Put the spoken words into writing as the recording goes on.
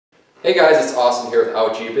Hey guys, it's Austin here with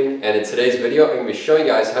Stomping, and in today's video I'm going to be showing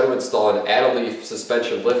you guys how to install an add-a-leaf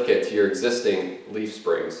suspension lift kit to your existing leaf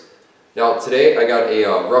springs. Now today I got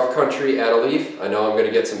a rough country add-a-leaf. I know I'm going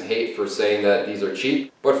to get some hate for saying that these are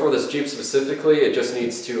cheap, but for this Jeep specifically it just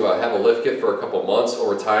needs to have a lift kit for a couple months.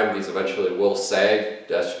 Over time these eventually will sag.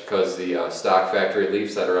 That's because the stock factory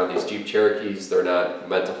leaves that are on these Jeep Cherokees, they're not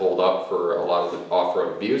meant to hold up for a lot of the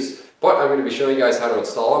off-road abuse. But I'm going to be showing you guys how to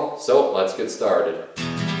install them, so let's get started.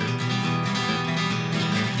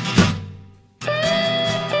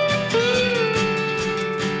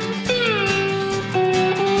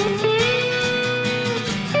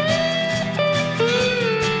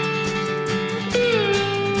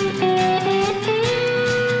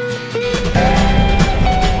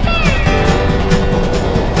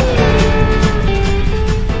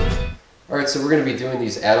 So we're going to be doing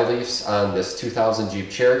these add-a-leafs on this 2000 Jeep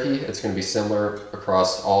Cherokee. It's going to be similar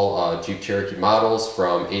across all Jeep Cherokee models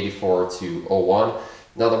from 84 to 01.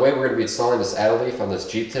 Now the way we're going to be installing this add-a-leaf on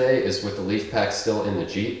this Jeep today is with the leaf pack still in the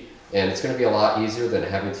Jeep. And it's going to be a lot easier than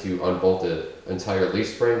having to unbolt the entire leaf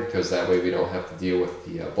spring, because that way we don't have to deal with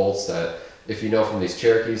the bolts that, if you know from these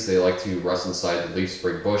Cherokees, they like to rust inside the leaf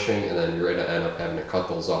spring bushing and then you're going to end up having to cut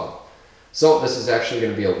those off. So this is actually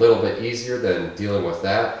going to be a little bit easier than dealing with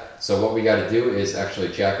that. So what we got to do is actually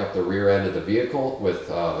jack up the rear end of the vehicle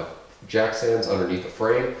with jack stands underneath the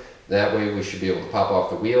frame. That way we should be able to pop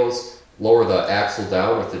off the wheels, lower the axle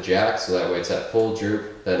down with the jack so that way it's at full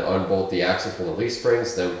droop, then unbolt the axle from the leaf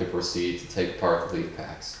springs, then we can proceed to take apart the leaf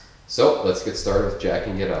packs. So let's get started with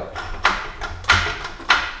jacking it up.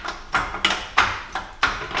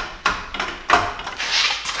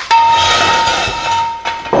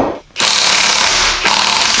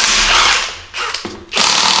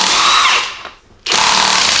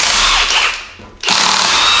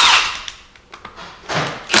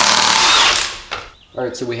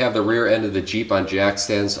 Alright, so we have the rear end of the Jeep on jack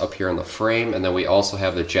stands up here on the frame, and then we also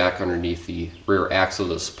have the jack underneath the rear axle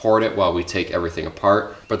to support it while we take everything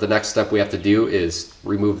apart. But the next step we have to do is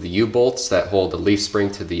remove the U-bolts that hold the leaf spring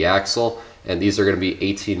to the axle, and these are going to be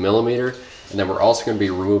 18 millimeter. And then we're also going to be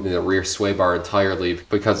removing the rear sway bar entirely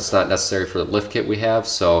because it's not necessary for the lift kit we have.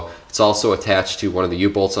 So it's also attached to one of the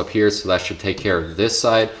U-bolts up here, so that should take care of this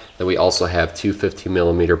side. Then we also have two 15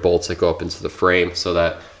 millimeter bolts that go up into the frame, so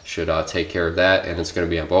that should take care of that, and it's going to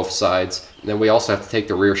be on both sides. And then we also have to take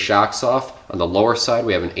the rear shocks off. On the lower side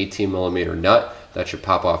we have an 18 millimeter nut that should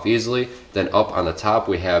pop off easily. Then up on the top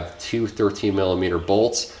we have two 13 millimeter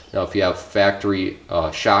bolts. Now if you have factory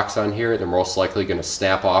shocks on here, they're most likely going to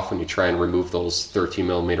snap off when you try and remove those 13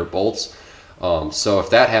 millimeter bolts. So if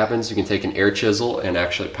that happens, you can take an air chisel and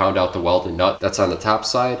actually pound out the welded nut that's on the top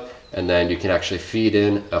side, and then you can actually feed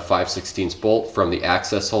in a 5/16 bolt from the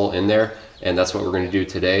access hole in there. And that's what we're going to do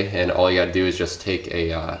today. And all you got to do is just take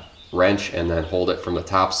a wrench and then hold it from the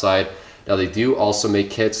top side. Now they do also make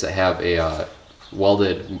kits that have a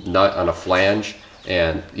welded nut on a flange,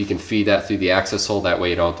 and you can feed that through the access hole. That way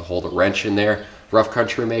you don't have to hold a wrench in there. Rough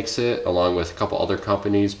Country makes it along with a couple other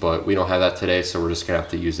companies, but we don't have that today, so we're just going to have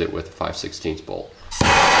to use it with a 5/16 bolt.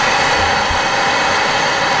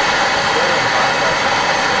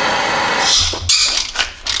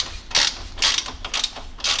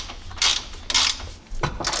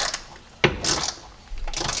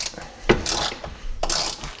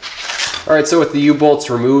 Alright, so with the U-bolts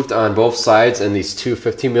removed on both sides and these two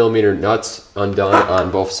 15 millimeter nuts undone on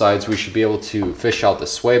both sides, we should be able to fish out the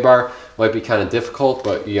sway bar. Might be kind of difficult,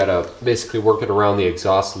 but you gotta basically work it around the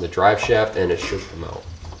exhaust and the drive shaft and it should come out.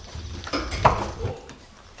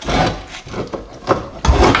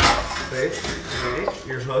 Okay,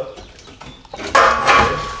 your hook.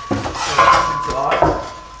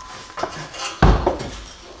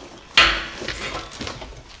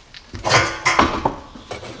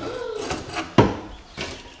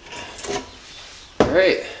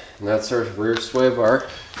 Alright, and that's our rear sway bar.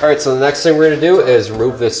 Alright, so the next thing we're going to do is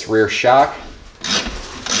remove this rear shock.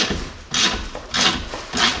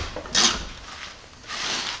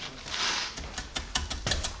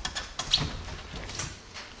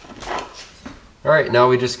 Alright, now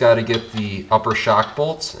we just got to get the upper shock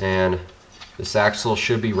bolts, and this axle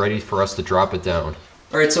should be ready for us to drop it down.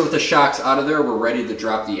 Alright, so with the shocks out of there, we're ready to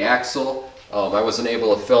drop the axle. I wasn't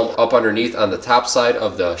able to film up underneath on the top side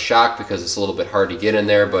of the shock because it's a little bit hard to get in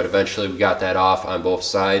there, but eventually we got that off on both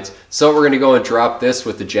sides. So we're going to go and drop this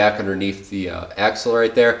with the jack underneath the axle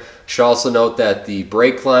right there. Should also note that the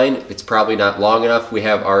brake line, it's probably not long enough. We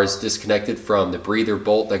have ours disconnected from the breather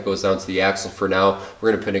bolt that goes down to the axle for now. We're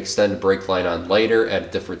going to put an extended brake line on later at a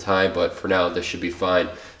different time, but for now this should be fine.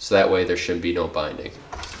 So that way there shouldn't be no binding.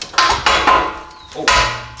 Oh.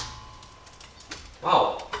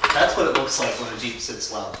 Wow. That's what it looks like when a Jeep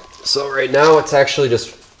sits low. So right now it's actually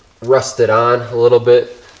just rusted on a little bit.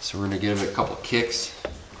 So we're gonna give it a couple kicks.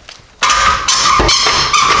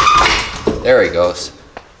 There he goes.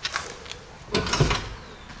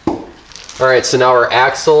 All right, so now our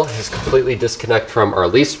axle is completely disconnected from our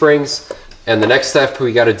leaf springs. And the next step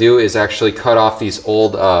we gotta do is actually cut off these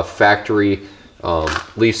old factory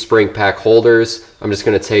leaf spring pack holders. I'm just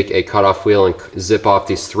gonna take a cutoff wheel and zip off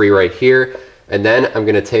these 3 right here. And then I'm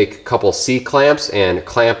gonna take a couple C-clamps and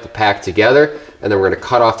clamp the pack together. And then we're gonna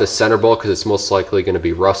cut off the center bolt because it's most likely gonna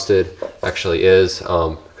be rusted. Actually is,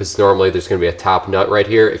 because normally there's gonna be a top nut right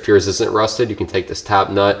here. If yours isn't rusted, you can take this top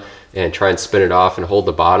nut and try and spin it off and hold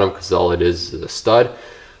the bottom because all it is a stud.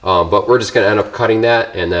 But we're just gonna end up cutting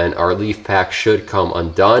that, and then our leaf pack should come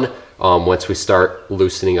undone once we start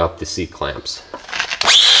loosening up the C-clamps.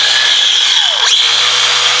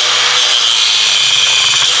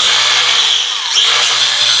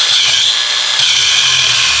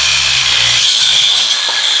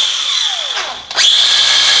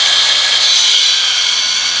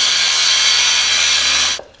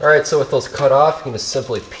 Alright, so with those cut off, you can just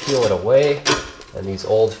simply peel it away, and these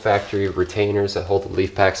old factory retainers that hold the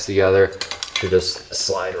leaf packs together should just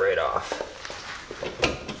slide right off.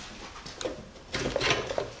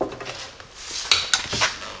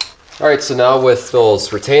 Alright, so now with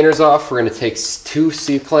those retainers off, we're going to take 2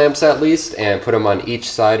 C-clamps at least and put them on each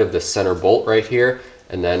side of the center bolt right here,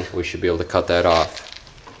 and then we should be able to cut that off.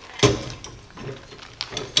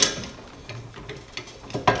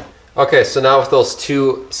 Okay, so now with those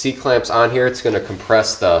 2 C-clamps on here, it's going to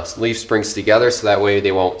compress the leaf springs together so that way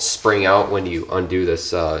they won't spring out when you undo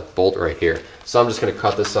this bolt right here. So I'm just going to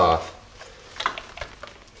cut this off.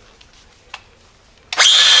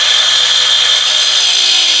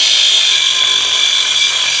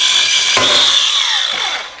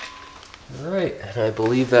 Alright, and I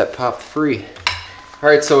believe that popped free.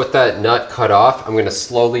 Alright, so with that nut cut off, I'm going to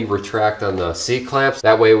slowly retract on the C-clamps.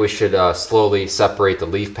 That way we should slowly separate the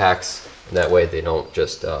leaf packs, and that way they don't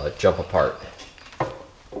just jump apart.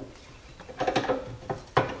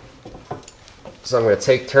 So I'm going to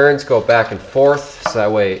take turns, go back and forth, so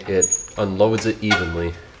that way it unloads it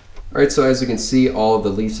evenly. Alright, so as you can see, all of the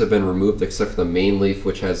leaves have been removed except for the main leaf,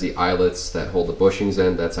 which has the eyelets that hold the bushings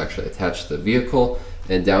in. That's actually attached to the vehicle.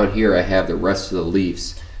 And down here I have the rest of the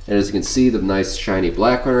leaves. And as you can see, the nice shiny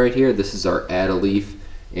black one right here, this is our add a leaf,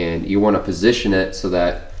 and you want to position it so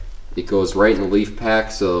that it goes right in the leaf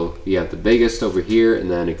pack. So you have the biggest over here, and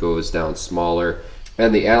then it goes down smaller.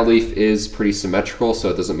 And the add leaf is pretty symmetrical, so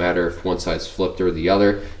it doesn't matter if one side's flipped or the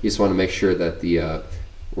other. You just want to make sure that the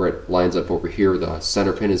where it lines up over here, the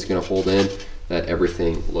center pin is going to hold in, that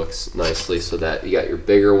everything looks nicely, so that you got your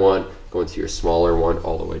bigger one going to your smaller one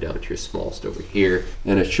all the way down to your smallest over here,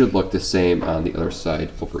 and it should look the same on the other side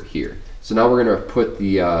over here. So now we're going to put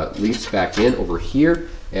the leaves back in over here,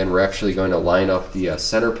 and we're actually going to line up the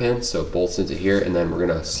center pin so it bolts into here, and then we're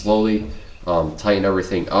going to slowly tighten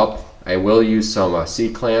everything up. I will use some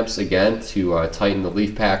C-clamps again to tighten the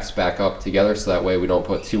leaf packs back up together, so that way we don't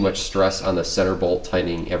put too much stress on the center bolt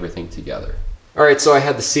tightening everything together. Alright, so I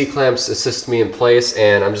had the C-clamps assist me in place,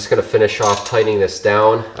 and I'm just going to finish off tightening this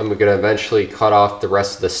down. I'm going to eventually cut off the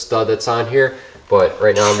rest of the stud that's on here, but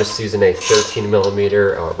right now I'm just using a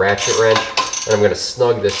 13mm ratchet wrench, and I'm going to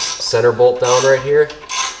snug this center bolt down right here.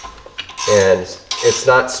 And it's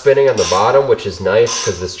not spinning on the bottom, which is nice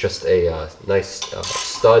because it's just a nice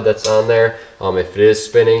stud that's on there. If it is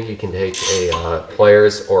spinning, you can take a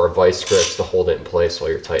pliers or a vice grip to hold it in place while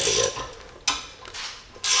you're tightening it.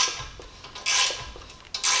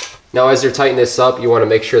 Now as you're tightening this up, you want to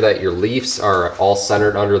make sure that your leaves are all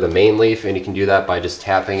centered under the main leaf, and you can do that by just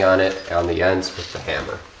tapping on it on the ends with the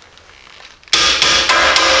hammer.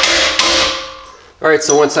 Alright,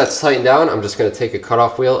 so once that's tightened down, I'm just going to take a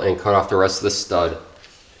cutoff wheel and cut off the rest of the stud.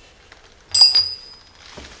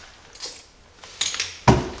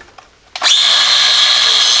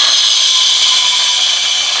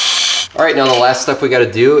 Alright, now the last step we got to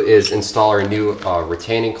do is install our new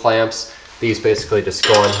retaining clamps. These basically just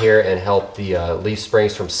go on here and help the leaf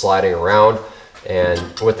springs from sliding around. And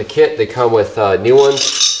with the kit, they come with new ones.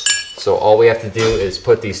 So all we have to do is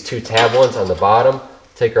put these 2 tab ones on the bottom,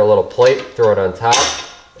 take our little plate, throw it on top,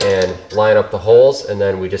 and line up the holes. And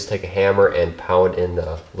then we just take a hammer and pound in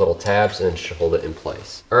the little tabs, and it should hold it in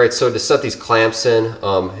place. Alright, so to set these clamps in,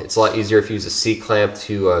 it's a lot easier if you use a C-clamp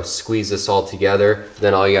to squeeze this all together.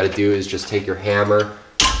 Then all you got to do is just take your hammer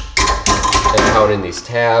and pound in these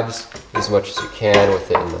tabs as much as you can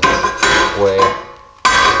with it in the way.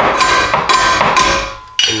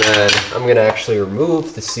 And then I'm going to actually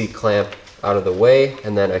remove the C-clamp out of the way,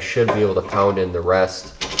 and then I should be able to pound in the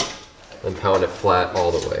rest and pound it flat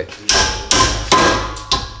all the way.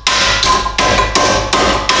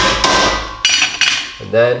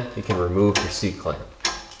 And then you can remove your seat clamp.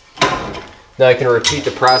 Now you can repeat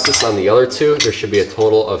the process on the other two. There should be a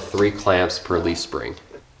total of 3 clamps per leaf spring.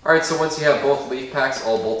 Alright, so once you have both leaf packs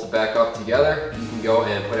all bolted back up together, you can go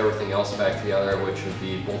and put everything else back together, which would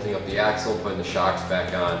be bolting up the axle, putting the shocks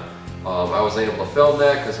back on. I wasn't able to film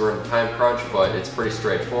that because we're in a time crunch, but it's pretty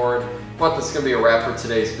straightforward. But that's going to be a wrap for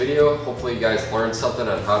today's video. Hopefully you guys learned something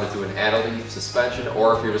on how to do an add-a-leaf suspension,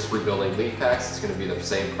 or if you're just rebuilding leaf packs, it's going to be the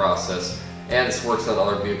same process. And this works on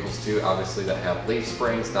other vehicles too, obviously, that have leaf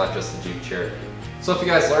springs, not just the Jeep Cherokee. So if you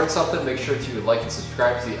guys learned something, make sure to like and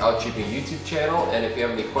subscribe to the Out Jeeping YouTube channel. And if you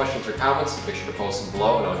have any questions or comments, make sure to post them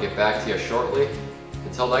below and I'll get back to you shortly.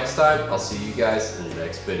 Until next time, I'll see you guys in the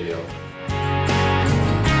next video.